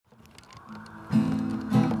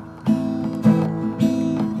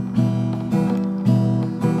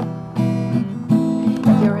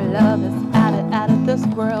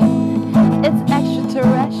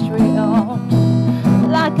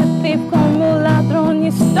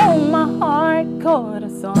stole my heart,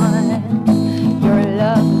 corazón. Your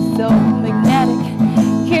love is so magnetic,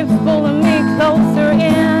 keeps pulling me closer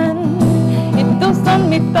in. Y tú son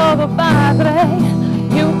mi todo, Padre.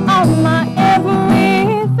 You are my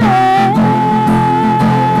everything.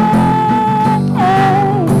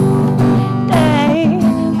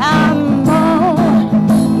 Amo,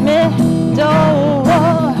 me doy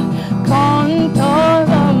con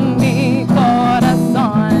todo mi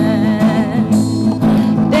corazón.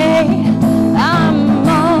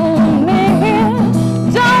 Amo, me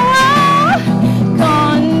doy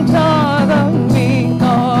con todo mi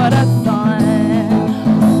corazón.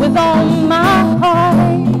 With all my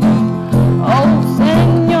heart, oh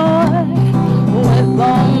Señor, with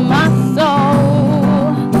all my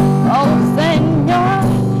soul, oh Señor,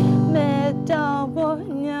 me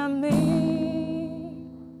doy a mí.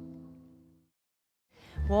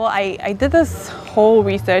 Well, I did this whole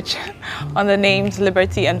research on the names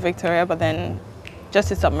Liberty and Victoria, but then just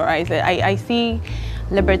to summarize it, I see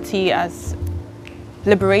liberty as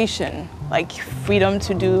liberation, like freedom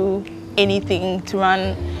to do anything, to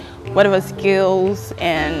run whatever skills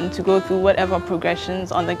and to go through whatever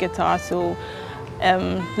progressions on the guitar. So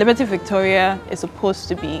Liberty Victoria is supposed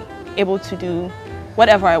to be able to do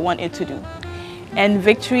whatever I want it to do. And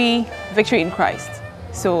victory in Christ.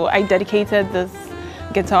 So I dedicated this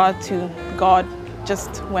guitar to God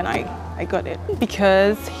just when I got it,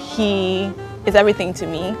 because He is everything to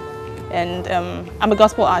me, and I'm a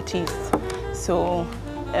gospel artist. So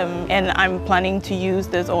and I'm planning to use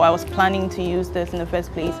this, or I was planning to use this in the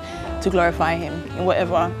first place to glorify Him in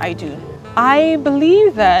whatever I do. I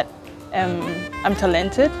believe that I'm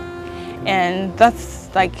talented, and that's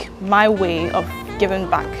like my way of giving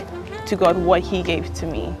back to God what He gave to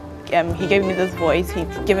me. He gave me this voice, He's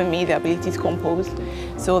given me the ability to compose,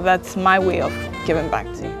 so that's my way of giving back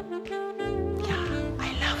to Him. Yeah,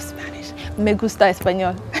 I love Spanish. Me gusta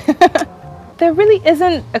español. There really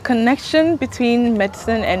isn't a connection between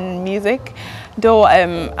medicine and music, though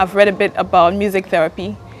I've read a bit about music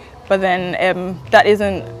therapy, but then that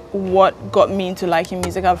isn't what got me into liking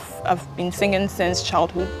music. I've been singing since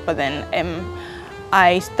childhood, but then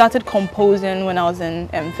I started composing when I was in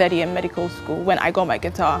third year medical school, when I got my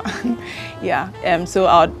guitar. Yeah, so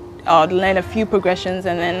I'll learn a few progressions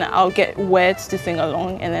and then I'll get words to sing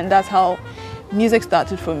along, and then that's how music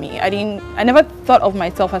started for me. I never thought of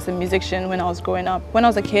myself as a musician when I was growing up. When I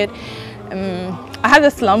was a kid, I had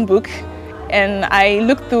a slum book and I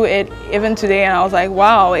looked through it even today and I was like,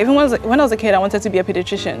 wow, even when I was a kid I wanted to be a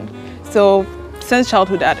pediatrician. So since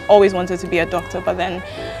childhood I'd always wanted to be a doctor, but then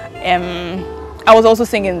I was also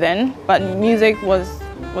singing then, but music was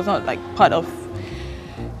not like part of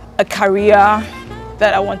a career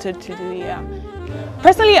that I wanted to do. Yeah.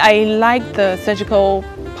 Personally, I like the surgical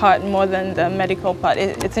part more than the medical part.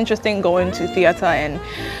 It's interesting going to theater and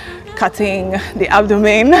cutting the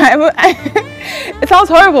abdomen. It sounds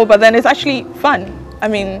horrible, but then it's actually fun. I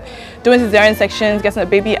mean, doing cesarean sections, getting a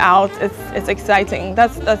baby out, it's exciting.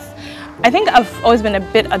 I think I've always been a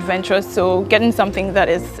bit adventurous, so getting something that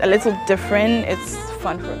is a little different, it's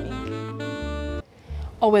fun for me.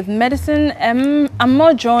 Or with medicine, I'm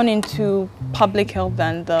more drawn into public health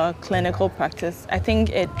than the clinical practice. I think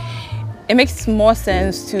it makes more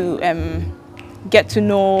sense to get to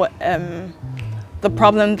know the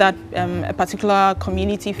problem that a particular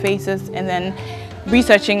community faces, and then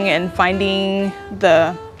researching and finding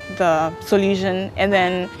the solution, and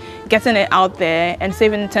then getting it out there and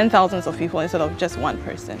saving 10,000s of people instead of just one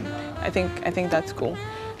person. I think that's cool.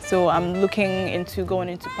 So I'm looking into going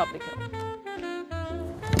into public health.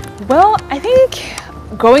 Well, I think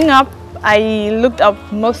growing up, I looked up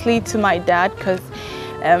mostly to my dad, because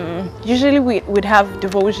usually we'd have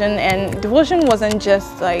devotion, and devotion wasn't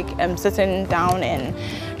just like sitting down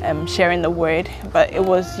and sharing the word, but it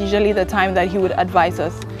was usually the time that he would advise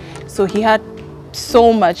us. So he had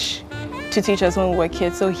so much to teach us when we were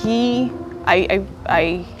kids. So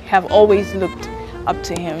I have always looked up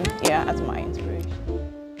to him, yeah, as my inspiration.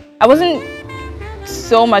 I wasn't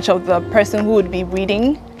so much of the person who would be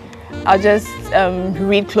reading. I'll just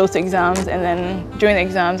read close to exams, and then during the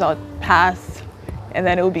exams I'll pass, and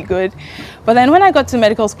then it will be good. But then when I got to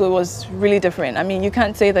medical school, it was really different. I mean, you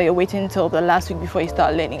can't say that you're waiting until the last week before you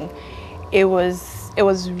start learning. It was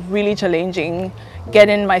really challenging,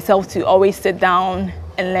 getting myself to always sit down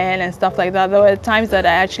and learn and stuff like that. There were times that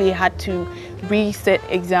I actually had to resit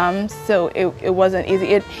exams, so it wasn't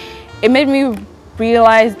easy. It made me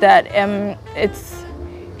realize that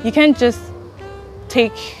you can't just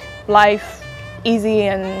take life easy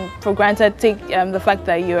and for granted, take the fact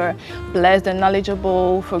that you're blessed and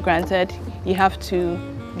knowledgeable for granted. You have to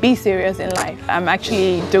be serious in life. I'm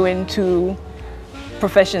actually doing 2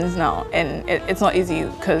 professions now, and it's not easy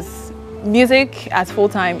because music as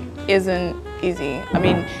full-time isn't easy. I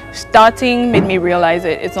mean, starting made me realize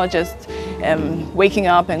it's not just waking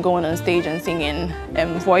up and going on stage and singing.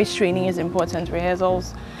 Voice training is important,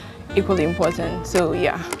 rehearsals equally important. So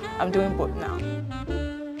yeah, I'm doing both now.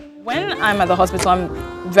 When I'm at the hospital,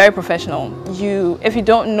 I'm very professional. If you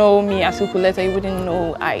don't know me as ukulele, you wouldn't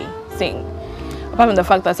know I sing. Apart from the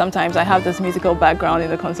fact that sometimes I have this musical background in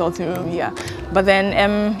the consulting room, yeah. But then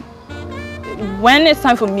when it's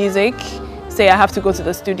time for music, say I have to go to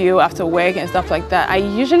the studio after work and stuff like that, I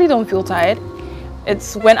usually don't feel tired.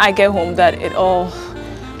 It's when I get home that it all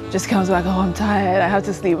just comes like, oh, I'm tired, I have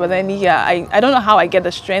to sleep. But then, yeah, I don't know how I get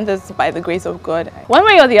the strength. It's by the grace of God. One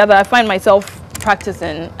way or the other, I find myself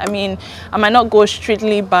practicing. I mean, I might not go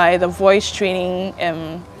strictly by the voice training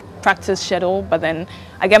practice schedule, but then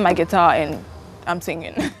I get my guitar and I'm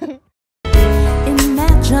singing.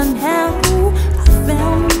 Imagine how I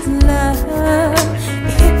found love.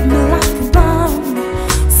 It hit me like a bomb,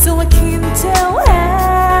 so I can't tell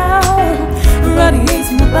how.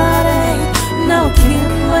 Radiates my body, now I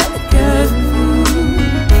can't let it go.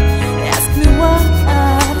 Ask me what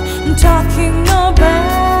I'm talking about.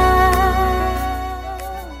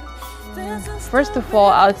 First of all,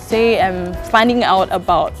 I would say finding out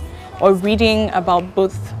about or reading about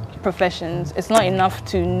both professions. It's not enough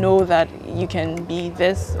to know that you can be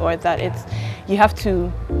this or that. You have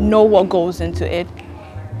to know what goes into it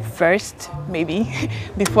first, maybe,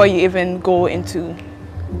 before you even go into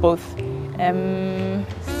both.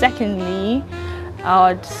 Secondly,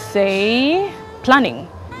 I would say planning.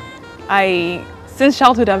 Since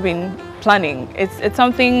childhood, I've been planning. It's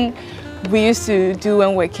something we used to do when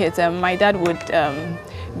we were kids. My dad would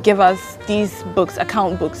give us these books,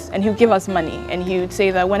 account books, and he would give us money, and he would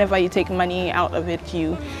say that whenever you take money out of it,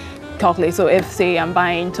 you calculate. So if, say, I'm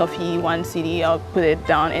buying toffee 1 CD, I'll put it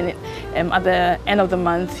down, and at the end of the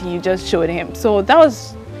month, you just show it to him. So that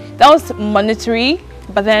was monetary,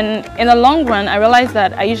 but then in the long run, I realized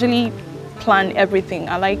that I usually plan everything.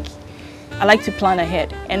 I like to plan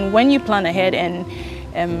ahead, and when you plan ahead and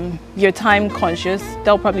you're time conscious,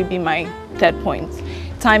 that'll probably be my third point.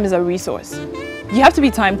 Time is a resource. You have to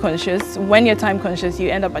be time conscious. When you're time conscious, you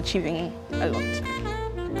end up achieving a lot.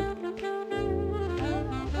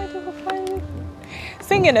 I do for fun.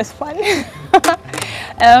 Singing is fun.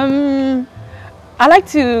 I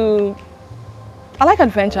like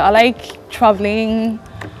adventure. I like traveling.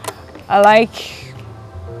 I like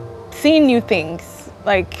seeing new things.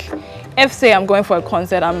 Like, if, say, I'm going for a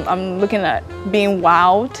concert, I'm looking at being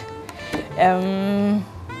wowed.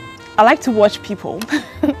 I like to watch people.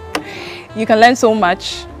 You can learn so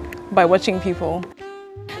much by watching people.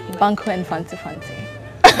 Banco and fancy.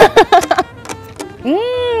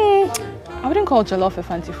 I wouldn't call jollof a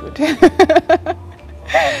fancy food.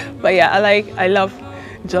 But yeah, I love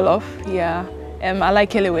jollof, yeah. I like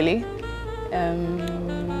kelewele.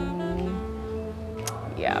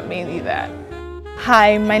 Yeah, mainly that.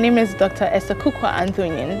 Hi, my name is Dr. Esther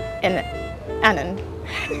Anthonyin and Annan.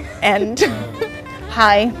 And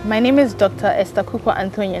hi, my name is Dr. Esther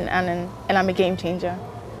Anthonyin Annan, and I'm a game changer.